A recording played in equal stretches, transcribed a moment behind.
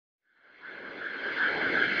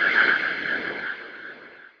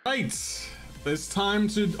right, it's time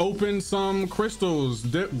to open some crystals.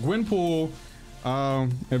 The Gwenpool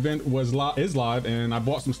event is live, and I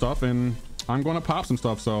bought some stuff, and I'm gonna pop some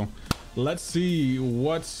stuff. So let's see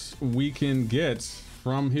what we can get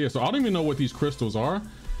from here. So I don't even know what these crystals are.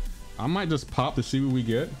 I might just pop to see what we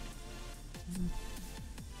get.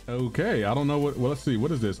 Okay, I don't know what. Well, let's see.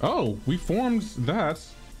 What is this? Oh, we formed that.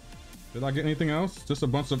 Did I get anything else? Just a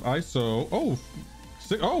bunch of ISO. Oh,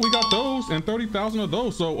 we got those and 30,000 of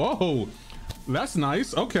those. So, oh, that's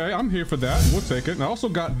nice. Okay, I'm here for that. We'll take it. And I also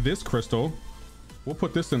got this crystal. We'll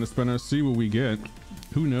put this in the spinner, see what we get.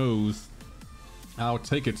 Who knows? I'll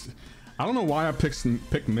take it. I don't know why I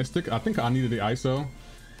picked Mystic. I think I needed the ISO.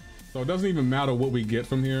 So it doesn't even matter what we get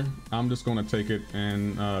from here. I'm just going to take it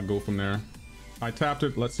and go from there. I tapped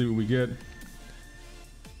it. Let's see what we get.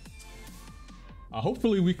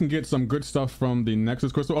 Hopefully we can get some good stuff from the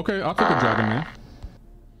Nexus crystal. Okay, I'll take a Dragon Man.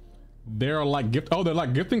 They're like they're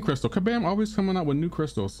like gifting crystal. Kabam always coming out with new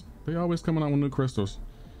crystals. They always coming out with new crystals.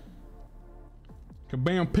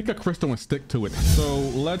 Kabam, pick a crystal and stick to it. So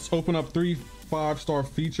let's open up 3 5-star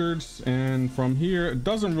features, and from here it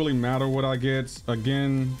doesn't really matter what I get.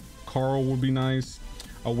 Again, Carl would be nice.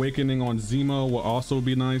 Awakening on Zemo will also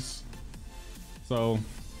be nice. So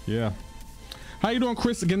yeah, how you doing,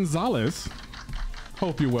 Chris Gonzalez?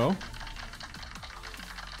 Hope you're well.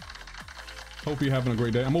 Hope you're having a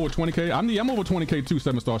great day. I'm over 20k. I'm over 20k too.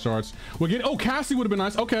 7-star shards. We're getting. Oh, Cassie would have been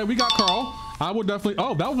nice. Okay, we got Carl. I would definitely.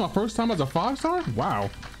 Oh, that was my first time as a 5-star.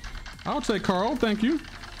 Wow. I'll take Carl. Thank you.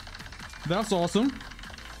 That's awesome.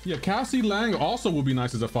 Yeah, Cassie Lang also would be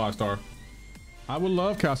nice as a 5-star. I would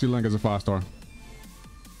love Cassie Lang as a 5-star.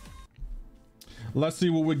 Let's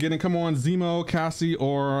see what we're getting. Come on, Zemo, Cassie,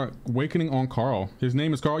 or Awakening on Carl. His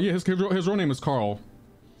name is Carl. Yeah, his real name is Carl.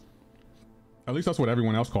 At least that's what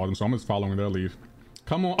everyone else called him, so I'm just following their lead.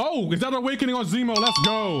 Come on. Oh, is that Awakening on Zemo? Let's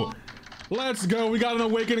go. Let's go. We got an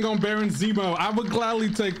Awakening on Baron Zemo. I would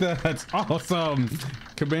gladly take that. That's awesome.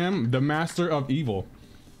 Kabam, the Master of Evil.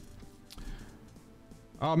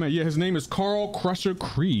 Oh, man. Yeah, his name is Carl Crusher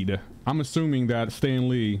Creed. I'm assuming that Stan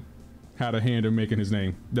Lee had a hand in making his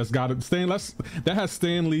name. That's got it. That has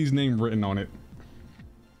Stan Lee's name written on it.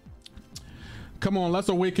 Come on, let's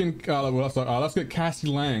awaken. Let's get Cassie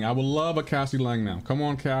Lang. I would love a Cassie Lang now. Come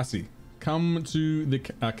on, Cassie. Come to the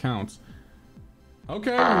account.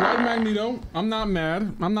 Okay, right, Magneto. I'm not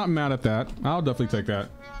mad. I'm not mad at that. I'll definitely take that.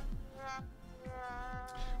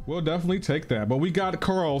 We'll definitely take that. But we got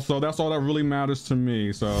Carl, so that's all that really matters to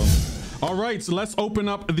me. So, all right, so let's open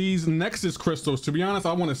up these Nexus crystals. To be honest,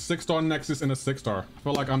 I want a 6-star Nexus and a 6-star. I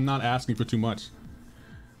feel like I'm not asking for too much.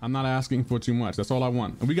 I'm not asking for too much. That's all I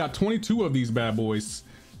want. And we got 22 of these bad boys.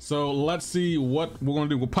 So let's see what we're gonna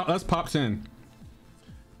do. Let's pop 10.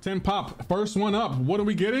 10 pop. First one up. What are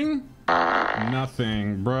we getting?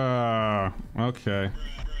 Nothing, bruh. Okay.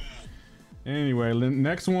 Anyway,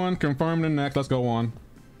 next one. Confirm the next. Let's go on.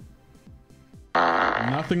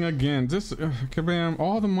 Nothing again. Just kabam.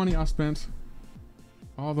 All the money I spent.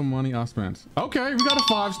 All the money I spent. Okay, we got a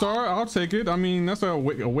 5-star. I'll take it. I mean, that's a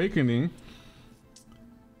awakening.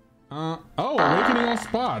 Oh, Awakening on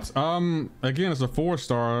spots. Again, it's a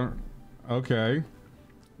 4-star. Okay.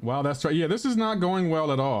 Wow, that's right. Yeah, this is not going well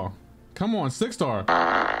at all. Come on, 6-star.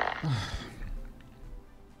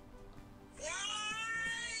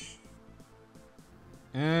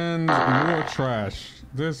 And more trash.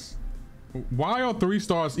 This. Why are 3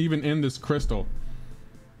 stars even in this crystal?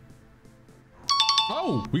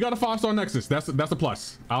 Oh, we got a 5-star Nexus. That's a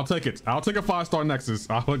plus. I'll take it. I'll take a 5-star Nexus.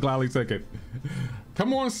 I would gladly take it.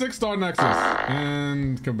 Come on, 6-star Nexus.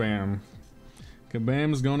 And kabam.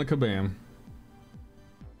 Kabam is gonna kabam.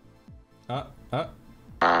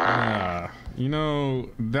 You know,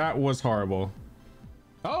 that was horrible.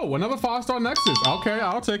 Oh, another 5-star Nexus. Okay,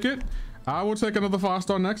 I'll take it. I will take another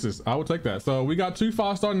 5-star Nexus. I will take that. So we got 2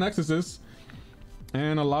 5-star Nexuses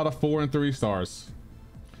and a lot of 4 and 3 stars.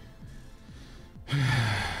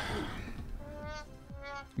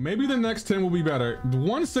 Maybe the next 10 will be better. The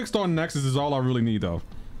 1 6-star Nexus is all I really need though.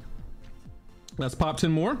 Let's pop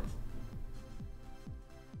 10 more.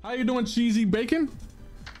 How you doing, Cheesy Bacon?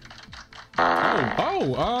 I'll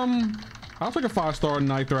take a 5-star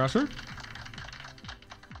Night Thrasher.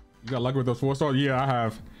 You got luck with those 4 stars? Yeah, I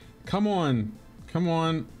have. Come on. Come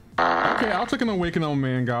on. Okay, I'll take an Awakening on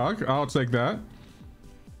Mangog. I'll take that.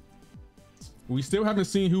 We still haven't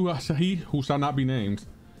seen he who shall not be named.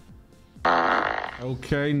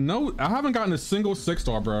 Okay, no, I haven't gotten a single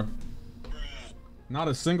 6-star, bro. Not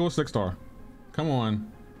a single 6-star. Come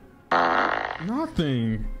on.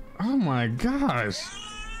 Nothing. Oh my gosh.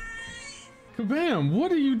 Kabam,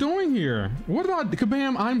 what are you doing here? What did I...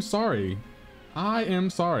 Kabam, I'm sorry. I am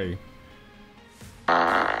sorry.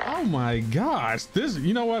 Oh my gosh. This,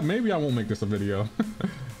 you know what? Maybe I won't make this a video.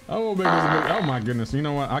 I won't make this a video. Oh my goodness. You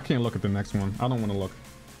know what? I can't look at the next one. I don't want to look.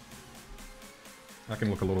 I can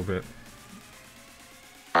look a little bit.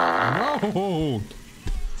 No!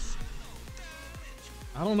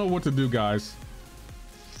 I don't know what to do, guys.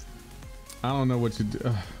 I don't know what to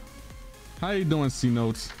do. How you doing,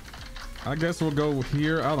 C-Notes? I guess we'll go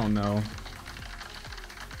here. I don't know.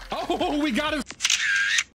 Oh, we got it!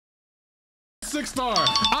 6-star.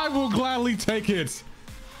 I will gladly take it.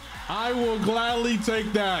 I will gladly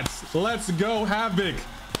take that. Let's go, Havoc.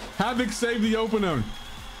 Havoc saved the opener.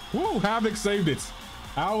 Woo, Havoc saved it.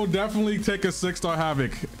 I will definitely take a 6-star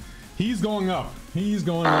Havoc. He's going up. He's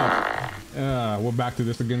going up. We're back to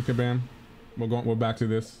this again, Kabam. We're back to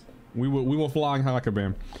this. We will flying high,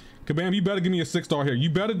 Kabam. Kabam, you better give me a 6-star here. You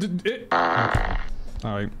better do it.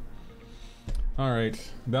 Okay. All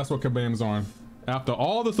right. That's what Kabam's on. After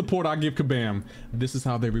all the support I give Kabam, this is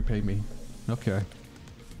how they repay me. Okay.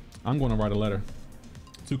 I'm going to write a letter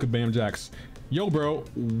to Kabam Jax. Yo, bro,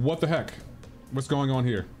 what the heck? What's going on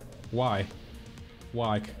here? Why?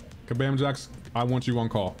 Why? Kabam Jax, I want you on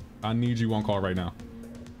call. I need you on call right now.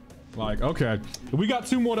 Like, okay. We got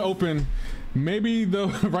 2 more to open. Maybe the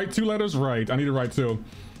write 2 letters? Right. I need to write 2.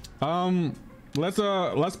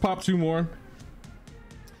 Let's pop 2 more.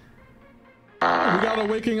 Oh, we got a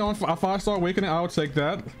Awakening on a 5-star Awakening. I'll take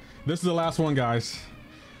that. This is the last one, guys.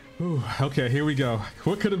 Ooh, okay, here we go.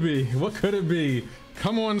 What could it be? What could it be?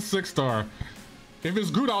 Come on, 6-star. If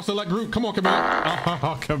it's Groot, I'll select Groot. Come on, Kabam.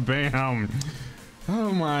 Oh, Kabam.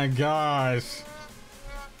 Oh my gosh.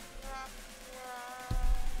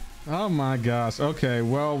 Oh my gosh. Okay,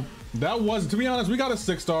 well, that was, to be honest, we got a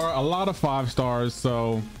 6-star, a lot of 5 stars,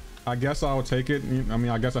 so I guess I'll take it. I mean,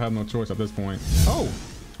 I guess I have no choice at this point. Oh,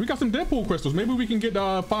 we got some Deadpool crystals. Maybe we can get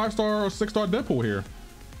 5-star or 6-star Deadpool here.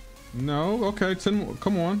 No, okay, 10,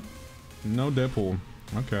 come on. No Deadpool.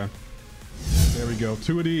 Okay. There we go.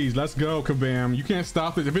 2 of these. Let's go, Kabam. You can't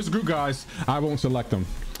stop it. If it's Groot, guys, I won't select them.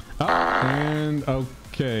 And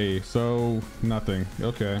okay, so nothing.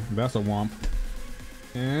 Okay, that's a womp.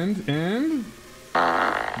 And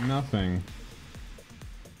nothing.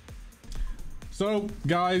 So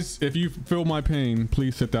guys, if you feel my pain,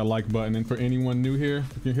 please hit that like button, and for anyone new here,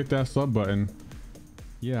 you can hit that sub button.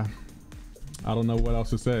 Yeah, I don't know what else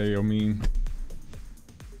to say. I mean,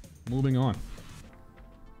 moving on.